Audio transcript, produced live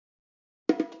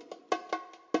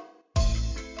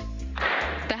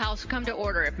House come to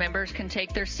order if members can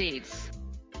take their seats.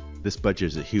 This budget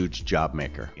is a huge job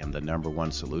maker, and the number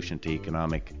one solution to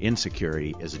economic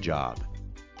insecurity is a job.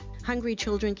 Hungry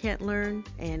children can't learn,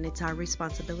 and it's our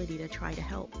responsibility to try to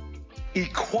help.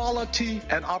 Equality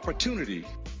and opportunity.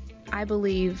 I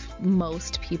believe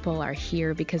most people are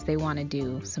here because they want to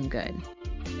do some good.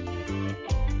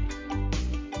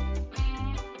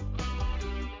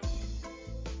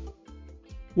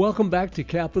 Welcome back to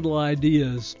Capital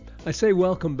Ideas. I say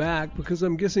welcome back because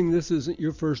I'm guessing this isn't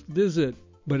your first visit.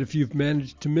 But if you've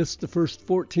managed to miss the first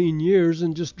 14 years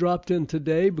and just dropped in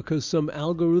today because some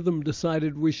algorithm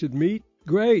decided we should meet,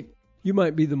 great. You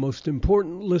might be the most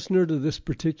important listener to this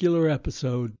particular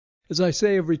episode. As I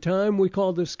say every time, we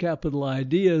call this Capital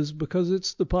Ideas because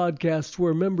it's the podcast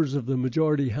where members of the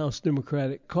majority House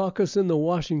Democratic Caucus in the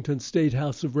Washington State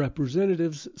House of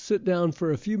Representatives sit down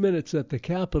for a few minutes at the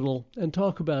Capitol and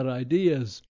talk about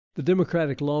ideas. The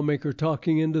Democratic lawmaker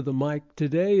talking into the mic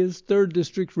today is 3rd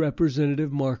District Representative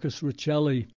Marcus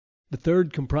Riccelli. The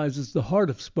 3rd comprises the heart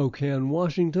of Spokane,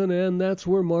 Washington, and that's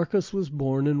where Marcus was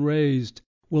born and raised.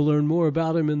 We'll learn more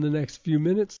about him in the next few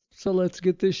minutes, so let's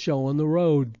get this show on the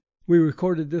road. We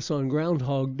recorded this on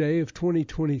Groundhog Day of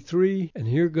 2023, and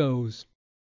here goes.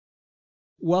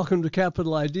 Welcome to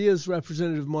Capital Ideas,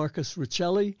 Representative Marcus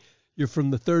Riccelli. You're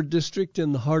from the 3rd District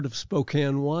in the heart of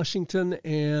Spokane, Washington,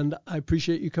 and I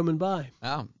appreciate you coming by.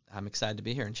 Oh, I'm excited to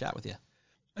be here and chat with you.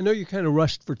 I know you kind of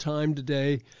rushed for time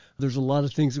today. There's a lot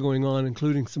of things going on,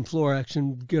 including some floor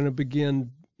action going to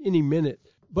begin any minute.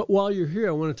 But while you're here,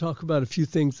 I want to talk about a few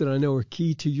things that I know are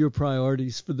key to your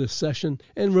priorities for this session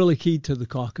and really key to the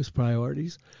caucus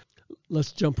priorities.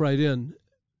 Let's jump right in.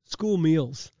 School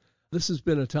meals. This has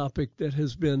been a topic that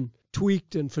has been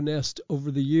tweaked and finessed over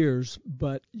the years,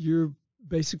 but you're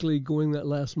basically going that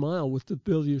last mile with the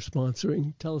bill you're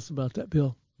sponsoring. Tell us about that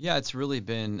bill. Yeah, it's really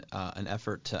been an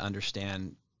effort to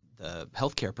understand the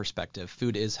healthcare perspective.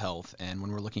 Food is health, and when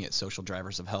we're looking at social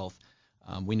drivers of health,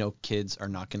 we know kids are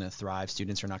not going to thrive,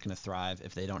 students are not going to thrive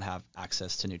if they don't have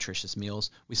access to nutritious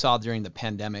meals. We saw during the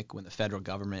pandemic when the federal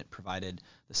government provided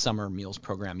the summer meals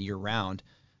program year-round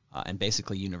and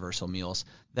basically universal meals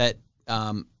that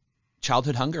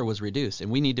childhood hunger was reduced, and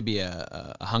we need to be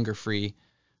a hunger-free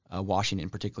Washington,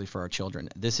 particularly for our children.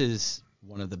 This is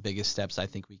one of the biggest steps I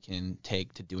think we can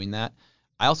take to doing that.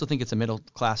 I also think it's a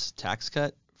middle-class tax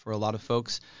cut for a lot of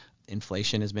folks.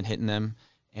 Inflation has been hitting them,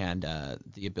 and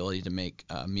the ability to make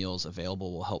meals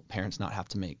available will help parents not have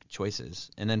to make choices.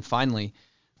 And then finally,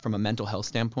 from a mental health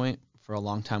standpoint, for a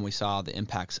long time we saw the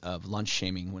impacts of lunch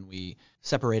shaming when we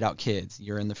separate out kids.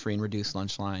 You're in the free and reduced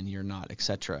lunch line, you're not,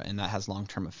 etc. And that has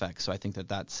long-term effects. So I think that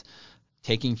that's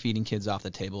taking feeding kids off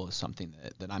the table is something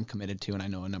that I'm committed to, and I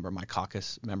know a number of my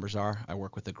caucus members are. I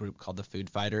work with a group called the Food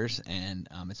Fighters, and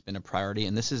it's been a priority.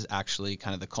 And this is actually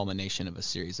kind of the culmination of a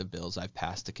series of bills I've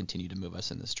passed to continue to move us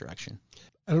in this direction.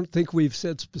 I don't think we've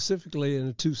said specifically in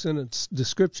a 2-sentence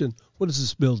description, what does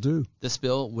this bill do? This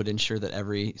bill would ensure that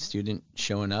every student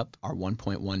showing up, our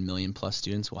 1.1 million plus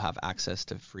students, will have access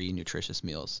to free nutritious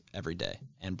meals every day,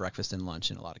 and breakfast and lunch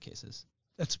in a lot of cases.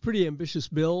 That's a pretty ambitious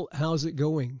bill. How's it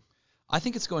going? I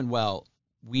think it's going well.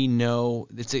 We know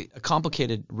it's a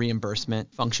complicated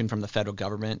reimbursement function from the federal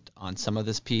government on some of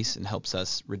this piece and helps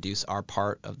us reduce our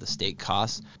part of the state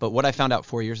costs. But what I found out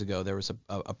 4 years ago, there was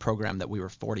a program that we were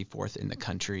 44th in the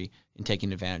country in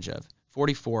taking advantage of.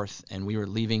 44th, and we were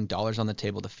leaving dollars on the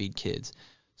table to feed kids.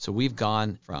 So we've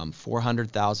gone from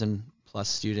 400,000 plus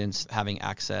students having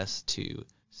access to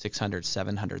 600,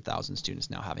 700,000 students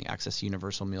now having access to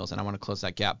universal meals, and I want to close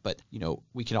that gap. But,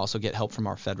 we can also get help from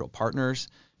our federal partners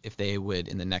if they would,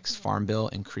 in the next farm bill,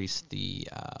 increase the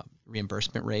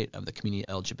reimbursement rate of the community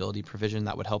eligibility provision.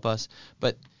 That would help us.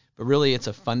 But really, it's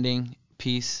a funding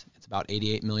piece. It's about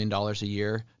 $88 million a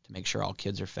year to make sure all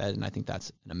kids are fed, and I think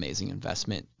that's an amazing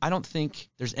investment. I don't think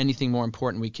there's anything more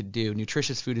important we could do.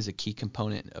 Nutritious food is a key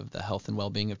component of the health and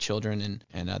well-being of children,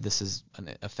 and this is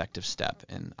an effective step.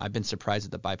 And I've been surprised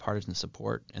at the bipartisan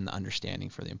support and the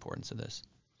understanding for the importance of this.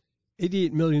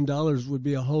 $88 million would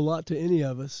be a whole lot to any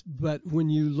of us, but when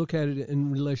you look at it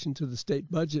in relation to the state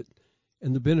budget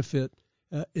and the benefit,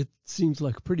 it seems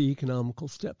like a pretty economical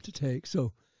step to take.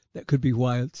 So that could be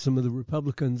why some of the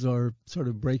Republicans are sort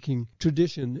of breaking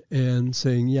tradition and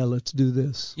saying, yeah, let's do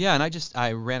this. Yeah, and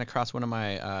I ran across one of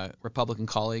my Republican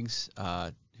colleagues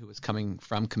who was coming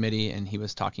from committee, and he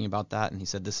was talking about that, and he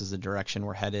said this is the direction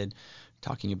we're headed,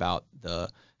 talking about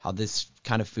how this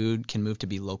kind of food can move to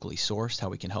be locally sourced, how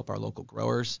we can help our local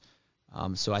growers.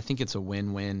 So I think it's a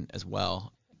win-win as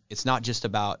well. It's not just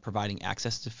about providing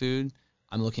access to food.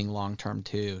 I'm looking long-term,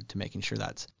 too, to making sure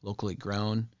that's locally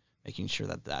grown, making sure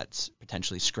that that's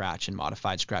potentially scratch and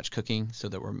modified scratch cooking so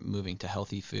that we're moving to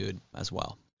healthy food as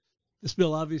well. This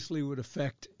bill obviously would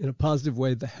affect, in a positive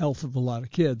way, the health of a lot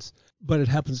of kids, but it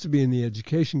happens to be in the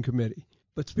Education Committee.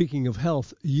 But speaking of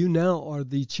health, you now are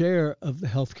the chair of the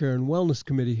Healthcare and Wellness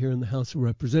Committee here in the House of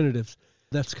Representatives.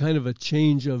 That's kind of a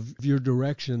change of your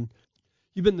direction.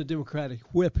 You've been the Democratic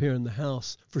whip here in the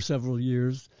House for several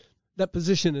years. That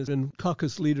position is in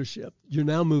caucus leadership. You're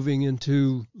now moving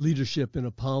into leadership in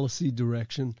a policy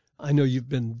direction. I know you've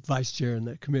been vice chair in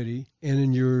that committee, and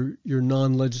in your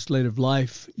non-legislative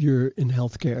life, you're in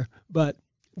healthcare. But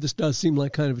this does seem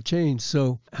like kind of a change.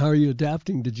 So how are you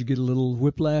adapting? Did you get a little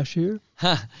whiplash here?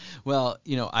 Well,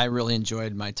 I really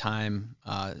enjoyed my time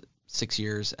 6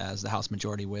 years as the House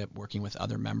Majority Whip, working with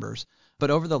other members. But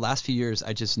over the last few years,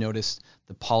 I just noticed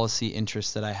the policy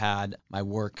interests that I had, my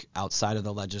work outside of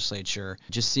the legislature,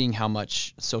 just seeing how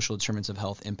much social determinants of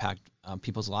health impact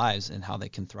people's lives and how they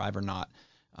can thrive or not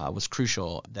was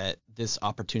crucial. That this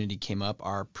opportunity came up.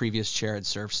 Our previous chair had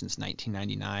served since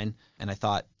 1999, and I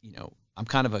thought, I'm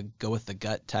kind of a go with the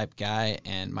gut type guy,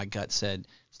 and my gut said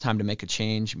it's time to make a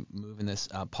change, move in this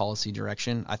policy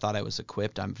direction. I thought I was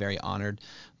equipped. I'm very honored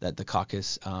that the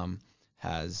caucus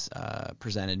has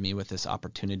presented me with this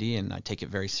opportunity, and I take it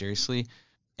very seriously.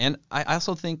 And I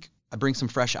also think I bring some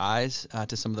fresh eyes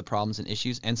to some of the problems and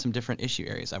issues and some different issue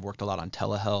areas. I've worked a lot on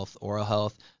telehealth, oral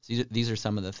health. So these are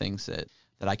some of the things that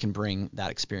I can bring that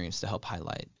experience to help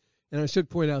highlight. And I should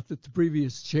point out that the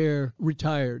previous chair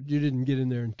retired. You didn't get in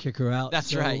there and kick her out.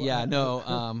 That's right. Yeah.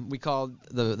 No. We called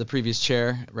the previous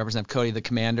chair, Representative Cody, the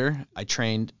commander. I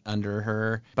trained under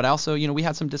her. But I also, we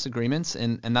had some disagreements,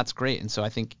 and that's great. And so I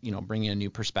think, bringing a new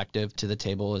perspective to the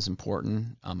table is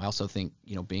important. I also think,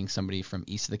 being somebody from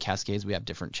east of the Cascades, we have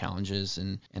different challenges,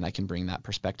 and I can bring that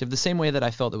perspective. The same way that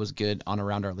I felt it was good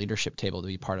around our leadership table to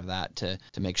be part of that, to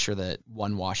make sure that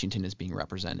one Washington is being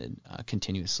represented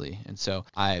continuously. And so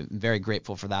I'm very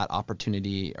grateful for that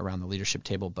opportunity around the leadership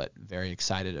table, but very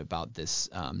excited about this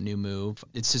new move.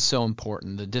 It's just so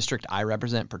important. The district I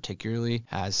represent particularly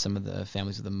has some of the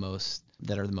families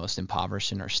that are the most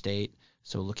impoverished in our state.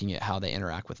 So looking at how they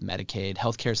interact with Medicaid,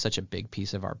 healthcare is such a big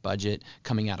piece of our budget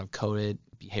coming out of COVID,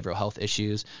 behavioral health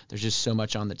issues. There's just so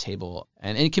much on the table,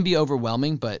 and it can be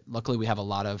overwhelming, but luckily we have a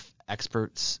lot of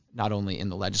experts, not only in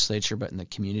the legislature, but in the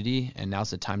community. And now's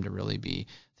the time to really be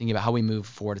thinking about how we move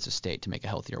forward as a state to make a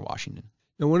healthier Washington.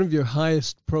 Now, one of your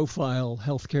highest profile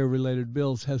healthcare related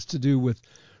bills has to do with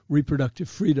reproductive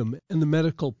freedom and the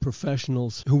medical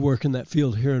professionals who work in that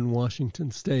field here in Washington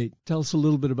State. Tell us a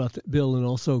little bit about that bill and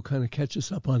also kind of catch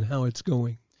us up on how it's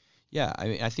going. Yeah,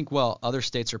 I think while other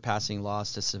states are passing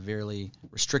laws to severely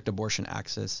restrict abortion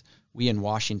access, we in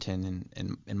Washington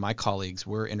and my colleagues,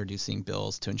 we're introducing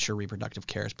bills to ensure reproductive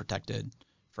care is protected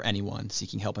for anyone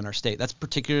seeking help in our state. That's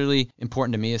particularly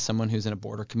important to me as someone who's in a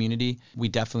border community. We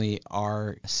definitely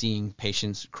are seeing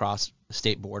patients cross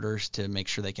state borders to make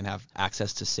sure they can have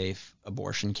access to safe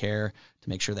abortion care, to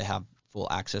make sure they have full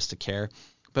access to care.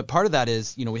 But part of that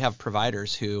is, we have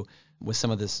providers who, with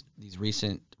some of these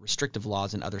recent restrictive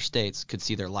laws in other states, could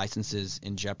see their licenses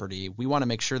in jeopardy. We want to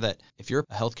make sure that if you're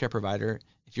a healthcare provider,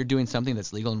 if you're doing something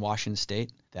that's legal in Washington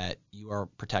State, that you are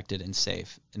protected and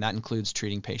safe. And that includes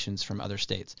treating patients from other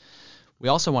states. We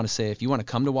also want to say, if you want to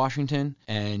come to Washington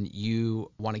and you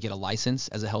want to get a license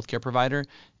as a healthcare provider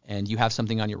and you have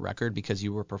something on your record because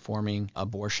you were performing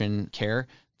abortion care,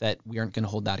 that we aren't going to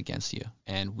hold that against you.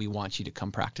 And we want you to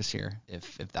come practice here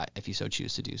if you so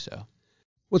choose to do so.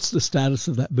 What's the status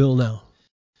of that bill now?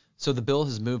 So the bill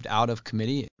has moved out of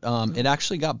committee. It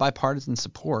actually got bipartisan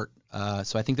support.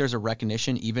 So I think there's a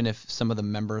recognition, even if some of the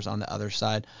members on the other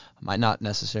side might not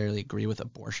necessarily agree with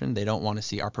abortion, they don't want to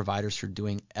see our providers who are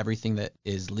doing everything that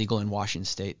is legal in Washington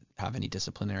State have any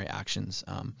disciplinary actions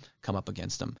come up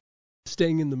against them.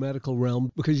 Staying in the medical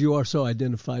realm, because you are so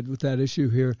identified with that issue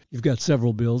here, you've got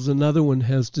several bills. Another one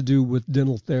has to do with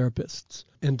dental therapists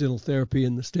and dental therapy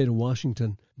in the state of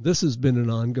Washington. This has been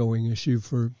an ongoing issue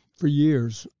for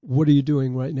years. What are you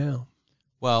doing right now?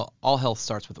 Well, all health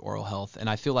starts with oral health, and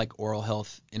I feel like oral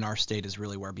health in our state is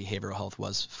really where behavioral health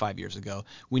was 5 years ago.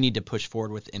 We need to push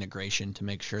forward with integration to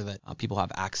make sure that people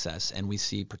have access, and we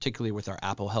see, particularly with our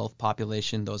Apple Health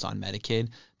population, those on Medicaid,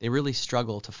 they really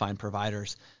struggle to find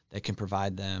providers that can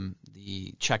provide them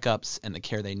the checkups and the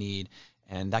care they need,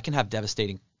 and that can have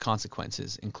devastating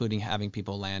consequences, including having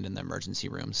people land in the emergency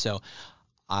room. So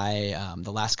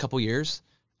the last couple years,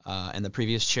 And the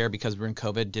previous chair, because we're in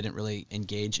COVID, didn't really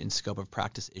engage in scope of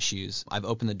practice issues. I've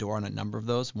opened the door on a number of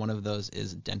those. One of those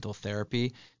is dental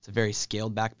therapy. It's a very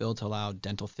scaled back bill to allow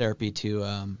dental therapy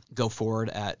to go forward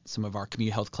at some of our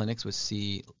community health clinics, which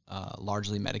see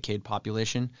largely Medicaid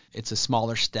population. It's a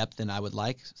smaller step than I would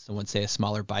like. Some would say a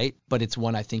smaller bite, but it's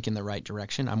one I think in the right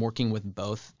direction. I'm working with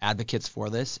both advocates for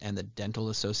this and the Dental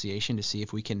Association to see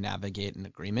if we can navigate an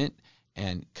agreement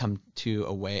and come to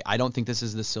a way. I don't think this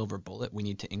is the silver bullet. We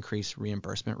need to increase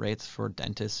reimbursement rates for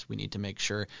dentists. We need to make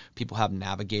sure people have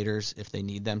navigators if they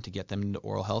need them to get them into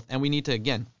oral health. And we need to,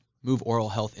 again, move oral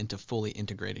health into fully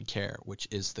integrated care, which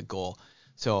is the goal.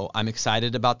 So I'm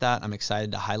excited about that. I'm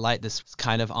excited to highlight this. Is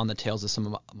kind of on the tails of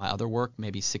some of my other work.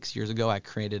 Maybe 6 years ago, I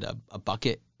created a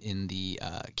bucket in the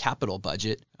capital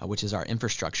budget, which is our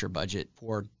infrastructure budget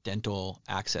for dental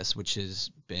access, which has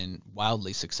been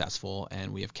wildly successful,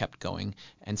 and we have kept going.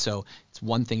 And so it's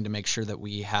one thing to make sure that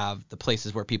we have the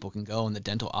places where people can go and the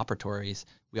dental operatories.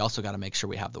 We also got to make sure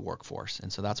we have the workforce.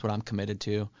 And so that's what I'm committed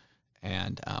to.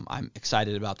 And I'm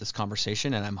excited about this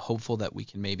conversation, and I'm hopeful that we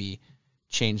can maybe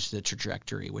change the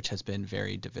trajectory, which has been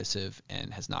very divisive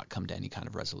and has not come to any kind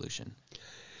of resolution.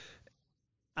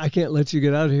 I can't let you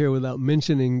get out of here without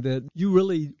mentioning that you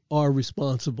really are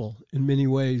responsible in many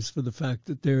ways for the fact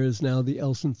that there is now the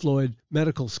Elson Floyd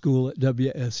Medical School at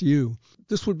WSU.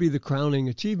 This would be the crowning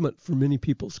achievement for many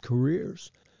people's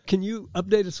careers. Can you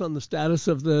update us on the status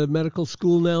of the medical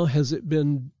school now? Has it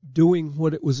been doing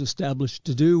what it was established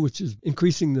to do, which is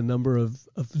increasing the number of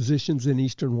physicians in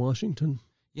Eastern Washington?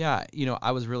 Yeah,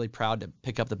 I was really proud to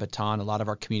pick up the baton. A lot of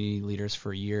our community leaders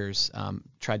for years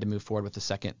tried to move forward with the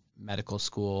second medical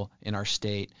school in our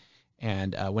state.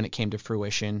 And when it came to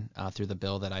fruition through the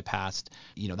bill that I passed,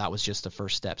 that was just the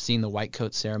first step. Seeing the white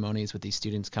coat ceremonies with these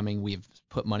students coming, we've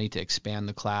put money to expand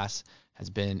the class, has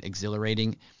been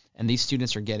exhilarating. And these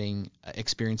students are getting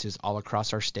experiences all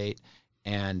across our state.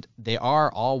 And they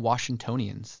are all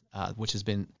Washingtonians, which has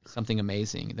been something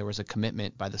amazing. There was a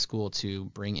commitment by the school to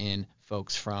bring in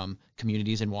folks from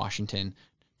communities in Washington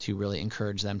to really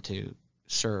encourage them to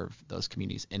serve those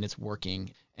communities, and it's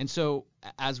working. And so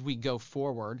as we go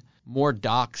forward, more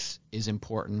docs is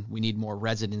important. We need more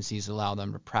residencies to allow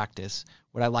them to practice.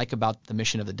 What I like about the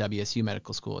mission of the WSU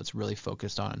Medical School, it's really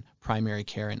focused on primary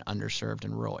care in underserved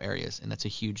and rural areas, and that's a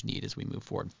huge need as we move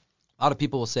forward. A lot of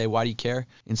people will say, why do you care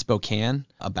in Spokane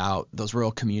about those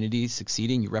rural communities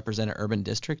succeeding? You represent an urban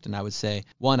district. And I would say,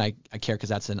 one, I care because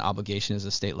that's an obligation as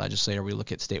a state legislator. We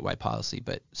look at statewide policy.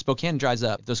 But Spokane dries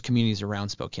up. Those communities around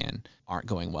Spokane aren't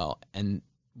going well. And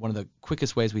one of the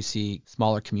quickest ways we see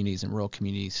smaller communities and rural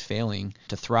communities failing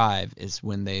to thrive is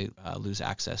when they lose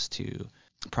access to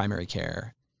primary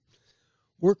care.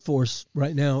 Workforce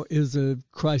right now is a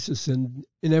crisis in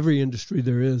every industry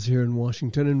there is here in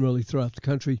Washington and really throughout the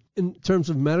country. In terms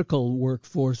of medical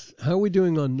workforce, how are we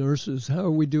doing on nurses? How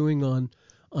are we doing on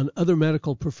other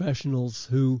medical professionals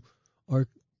who are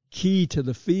key to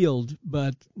the field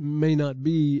but may not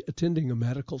be attending a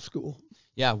medical school?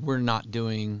 Yeah, we're not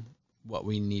doing what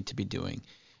we need to be doing.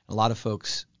 A lot of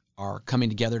folks are coming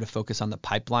together to focus on the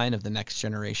pipeline of the next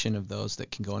generation of those that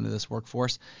can go into this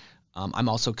workforce. I'm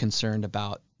also concerned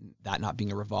about that not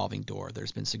being a revolving door.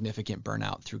 There's been significant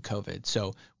burnout through COVID.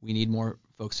 So we need more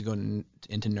folks to go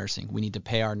into nursing. We need to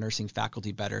pay our nursing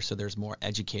faculty better so there's more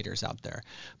educators out there.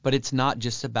 But it's not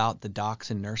just about the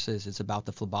docs and nurses. It's about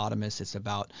the phlebotomists. It's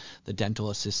about the dental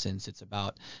assistants. It's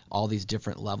about all these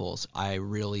different levels. I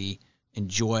really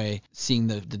enjoy seeing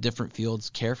the different fields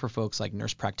care for folks like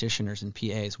nurse practitioners and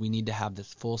PAs. We need to have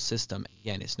this full system.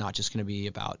 Again, it's not just going to be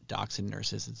about docs and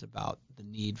nurses. It's about the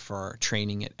need for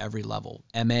training at every level.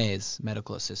 MAs,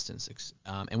 medical assistants,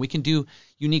 and we can do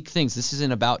unique things. This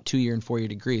isn't about 2-year and 4-year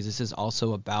degrees. This is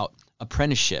also about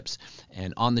apprenticeships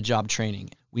and on-the-job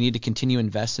training. We need to continue to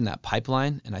invest in that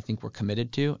pipeline, and I think we're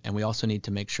committed to, and we also need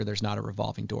to make sure there's not a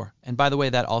revolving door. And by the way,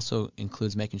 that also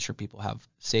includes making sure people have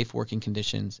safe working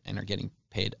conditions and are getting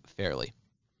paid fairly.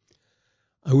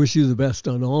 I wish you the best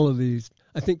on all of these.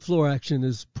 I think floor action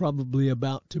is probably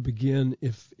about to begin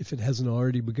if it hasn't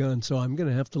already begun, so I'm going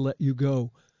to have to let you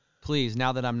go. Please,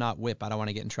 now that I'm not whip, I don't want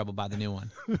to get in trouble by the new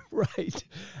one. Right.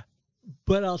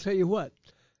 But I'll tell you what,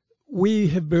 we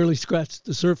have barely scratched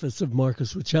the surface of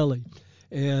Marcus Riccelli.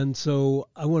 And so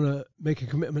I want to make a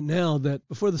commitment now that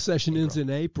before the session ends in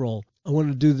April, I want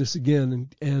to do this again.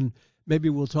 And maybe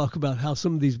we'll talk about how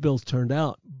some of these bills turned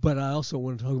out. But I also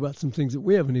want to talk about some things that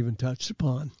we haven't even touched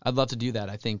upon. I'd love to do that.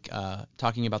 I think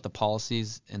talking about the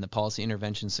policies and the policy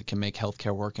interventions that can make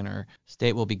healthcare work in our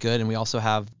state will be good. And we also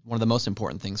have one of the most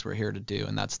important things we're here to do,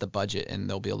 and that's the budget. And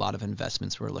there'll be a lot of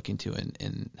investments we're looking to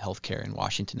in healthcare in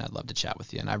Washington. I'd love to chat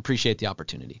with you, and I appreciate the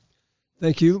opportunity.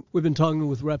 Thank you. We've been talking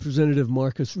with Representative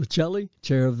Marcus Riccelli,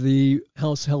 chair of the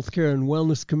House Healthcare and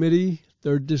Wellness Committee,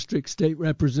 3rd District State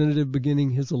Representative, beginning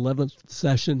his 11th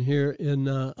session here in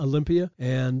Olympia.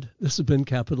 And this has been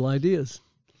Capital Ideas.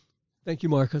 Thank you,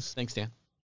 Marcus. Thanks, Dan.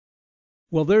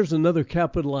 Well, there's another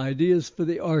Capital Ideas for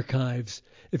the archives.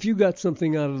 If you got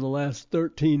something out of the last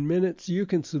 13 minutes, you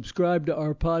can subscribe to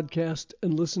our podcast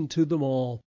and listen to them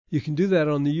all. You can do that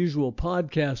on the usual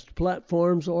podcast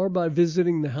platforms or by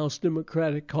visiting the House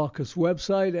Democratic Caucus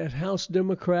website at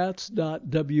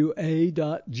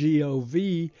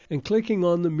housedemocrats.wa.gov and clicking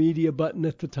on the media button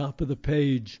at the top of the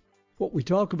page. What we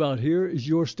talk about here is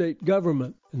your state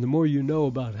government, and the more you know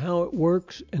about how it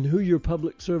works and who your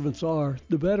public servants are,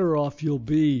 the better off you'll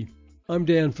be. I'm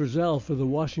Dan Frizzell for the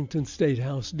Washington State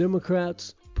House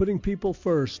Democrats, putting people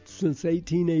first since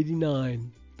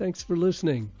 1889. Thanks for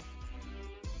listening.